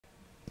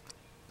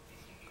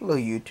Hello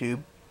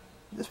YouTube.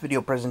 This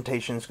video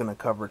presentation is going to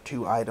cover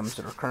two items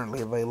that are currently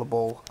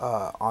available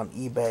on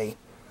eBay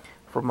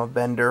from a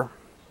vendor,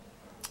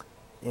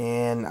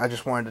 and I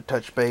just wanted to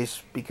touch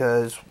base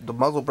because the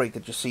muzzle brake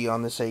that you see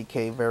on this AK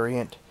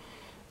variant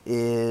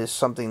is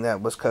something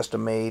that was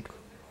custom made.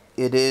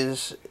 It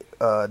is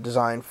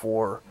designed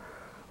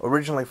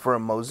originally for a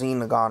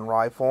Mosin Nagant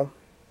rifle,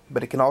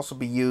 but it can also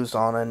be used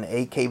on an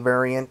AK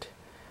variant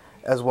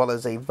as well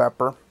as a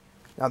VEPR.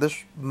 Now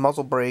this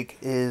muzzle brake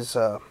is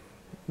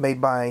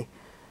made by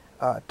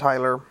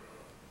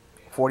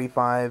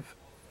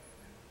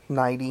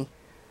Tylerl4590,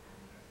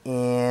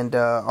 and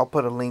I'll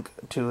put a link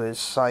to his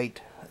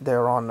site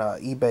there on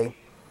eBay.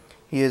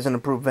 He is an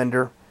approved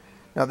vendor.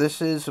 Now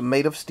this is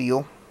made of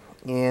steel,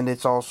 and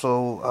it's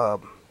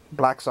also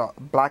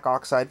black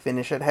oxide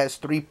finish. It has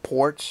 3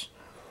 ports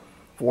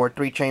for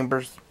 3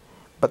 chambers,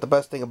 but the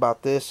best thing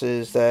about this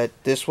is that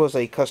this was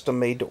a custom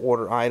made to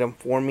order item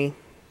for me.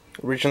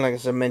 Originally,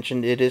 like I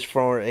mentioned, it is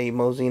for a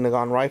Mosin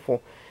Nagant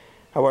rifle.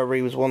 However,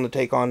 he was willing to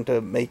take on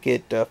to make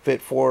it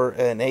fit for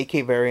an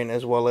AK variant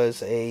as well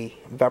as a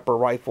VEPR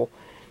rifle.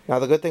 Now,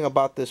 the good thing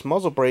about this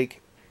muzzle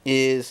brake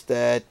is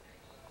that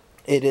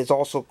it is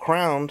also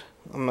crowned.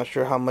 I'm not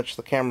sure how much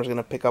the camera is going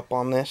to pick up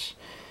on this,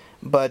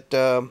 but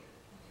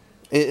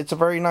it's a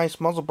very nice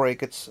muzzle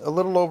brake. It's a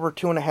little over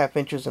 2.5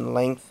 inches in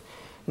length.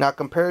 Now,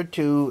 compared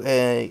to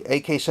a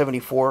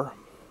AK-74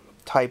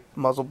 type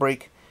muzzle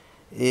brake,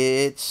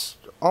 it's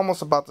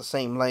almost about the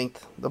same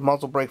length. The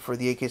muzzle brake for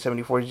the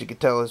AK-74, as you can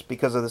tell, is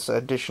because of this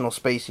additional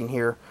spacing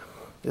here,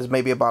 is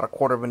maybe about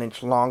 1/4 of an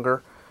inch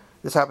longer.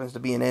 This happens to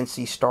be an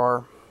NC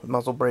Star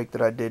muzzle brake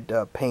that I did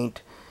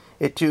paint.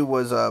 It too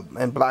was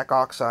in black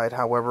oxide.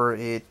 However,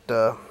 it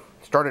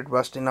started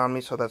rusting on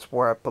me, so that's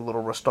where I put a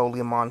little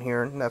Rust-Oleum on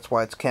here, and that's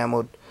why it's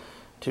camoed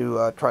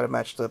to try to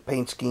match the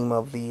paint scheme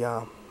of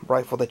the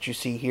rifle that you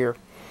see here.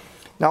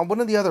 Now, one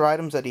of the other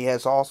items that he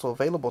has also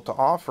available to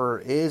offer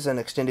is an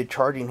extended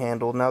charging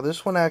handle. Now,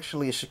 this one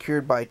actually is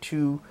secured by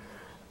 2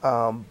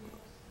 Allen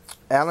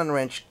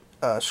wrench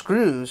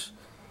screws,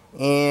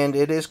 and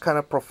it is kind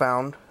of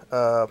profound,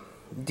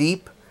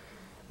 deep.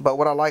 But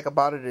what I like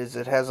about it is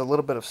it has a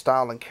little bit of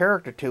style and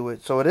character to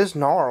it. So it is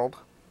gnarled,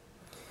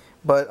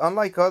 but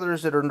unlike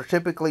others that are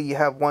typically you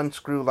have 1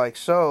 screw like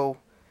so,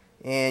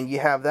 and you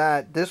have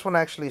that, this one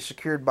actually is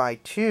secured by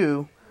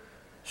 2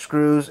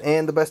 screws,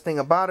 and the best thing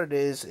about it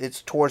is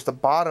it's towards the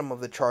bottom of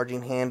the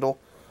charging handle.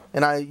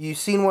 And you've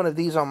seen one of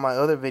these on my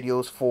other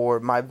videos for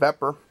my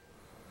VEPR,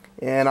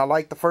 and I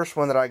like the first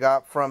one that I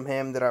got from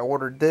him, that I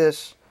ordered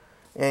this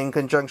in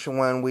conjunction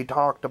when we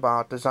talked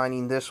about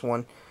designing this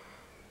one,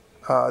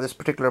 this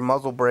particular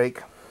muzzle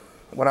brake.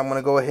 What I'm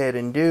going to go ahead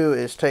and do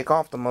is take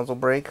off the muzzle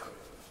brake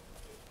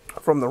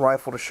from the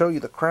rifle to show you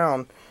the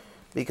crown,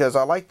 because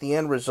I like the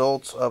end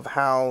results of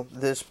how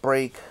this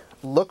brake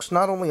looks,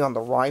 not only on the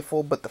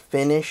rifle but the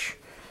finish.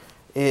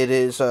 It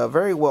is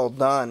very well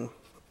done,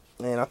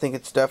 and I think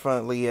it's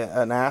definitely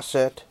an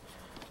asset.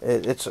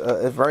 It's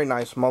a very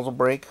nice muzzle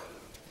brake.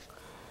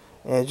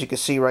 As you can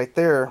see right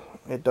there,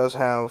 it does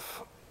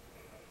have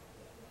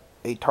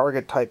a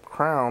target type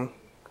crown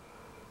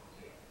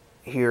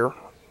here.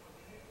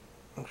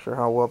 I'm not sure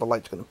how well the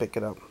light's going to pick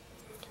it up,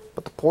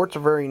 but the ports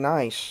are very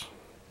nice.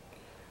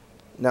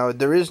 Now,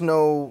 there is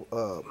no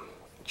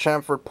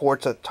chamfered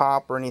ports at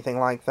top or anything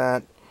like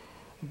that,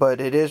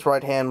 but it is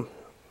left hand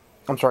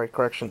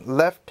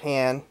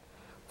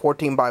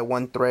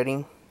 14x1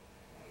 threading,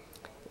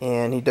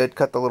 and he did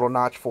cut the little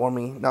notch for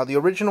me. Now, the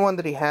original one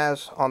that he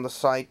has on the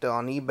site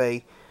on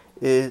eBay,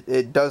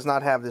 it does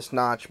not have this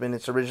notch, and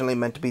it's originally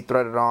meant to be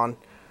threaded on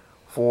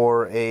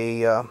for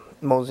a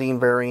Mosin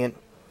variant,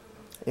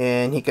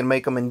 and he can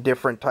make them in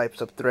different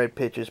types of thread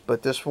pitches,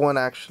 but this one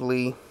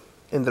actually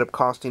ended up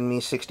costing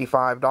me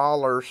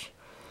 $65.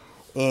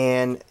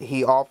 And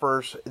he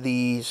offers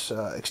these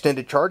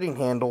extended charging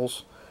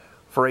handles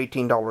for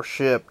 $18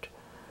 shipped.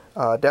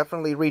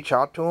 Definitely reach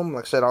out to him.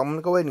 Like I said, I'm going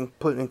to go ahead and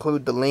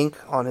include the link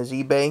on his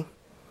eBay,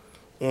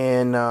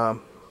 and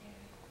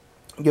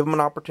give him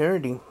an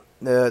opportunity.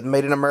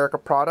 Made in America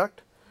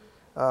product.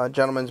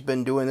 Gentleman's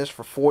been doing this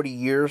for 40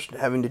 years,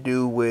 having to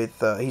do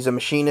with, he's a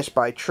machinist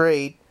by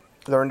trade,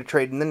 learned to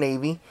trade in the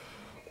Navy,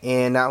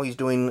 and now he's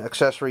doing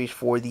accessories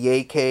for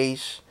the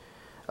AKs.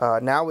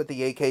 Now with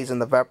the AKs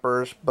and the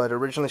VEPRs, but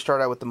originally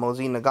started out with the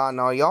Mosin Nagant.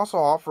 Now he also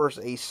offers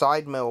a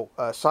side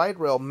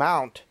rail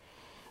mount,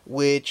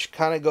 which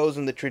kind of goes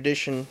in the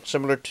tradition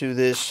similar to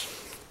this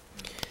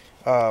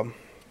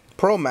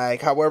Pro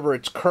Mag. However,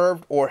 it's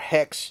curved or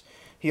hex.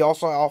 He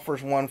also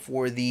offers one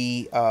for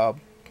the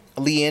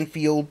Lee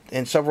Enfield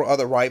and several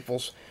other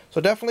rifles.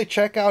 So definitely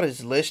check out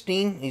his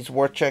listing. He's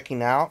worth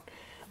checking out.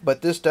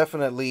 But this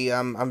definitely,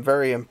 I'm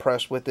very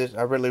impressed with it.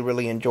 I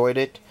really enjoyed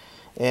it.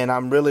 And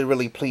I'm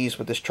really pleased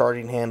with this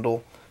charging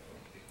handle.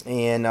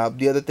 And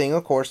the other thing,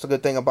 of course, the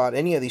good thing about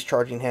any of these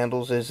charging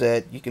handles is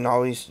that you can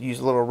always use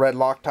a little red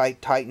Loctite,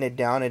 tighten it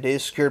down. It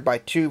is secured by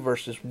 2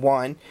 versus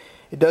 1.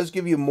 It does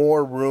give you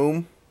more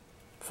room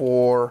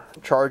for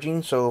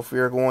charging. So if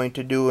you're going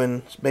to do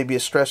in maybe a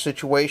stress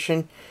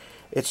situation,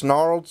 It's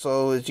gnarled,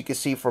 so as you can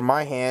see from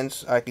my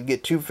hands, I could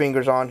get 2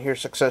 fingers on here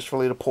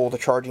successfully to pull the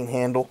charging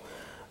handle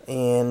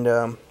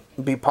and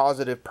be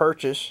positive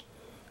purchase,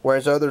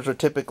 whereas others are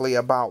typically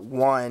about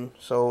 1,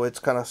 so it's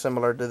kind of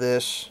similar to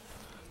this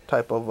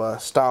type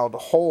of style to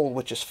hold,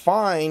 which is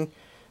fine.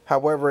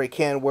 However, it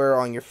can wear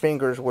on your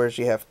fingers, whereas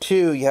you have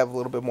 2, you have a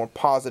little bit more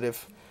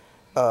positive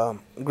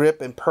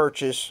grip and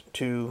purchase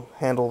to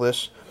handle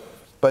this.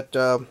 But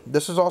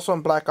this is also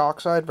in black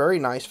oxide, very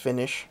nice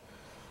finish.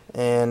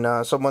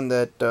 And someone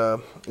that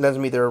lends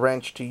me their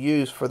wrench to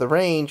use for the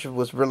range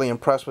was really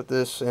impressed with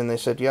this, and they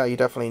said, yeah, you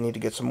definitely need to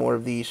get some more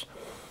of these.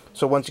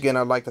 So once again,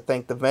 I'd like to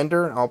thank the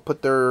vendor. I'll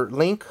put their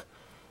link,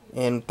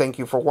 and thank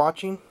you for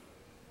watching.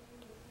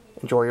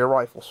 Enjoy your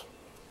rifles.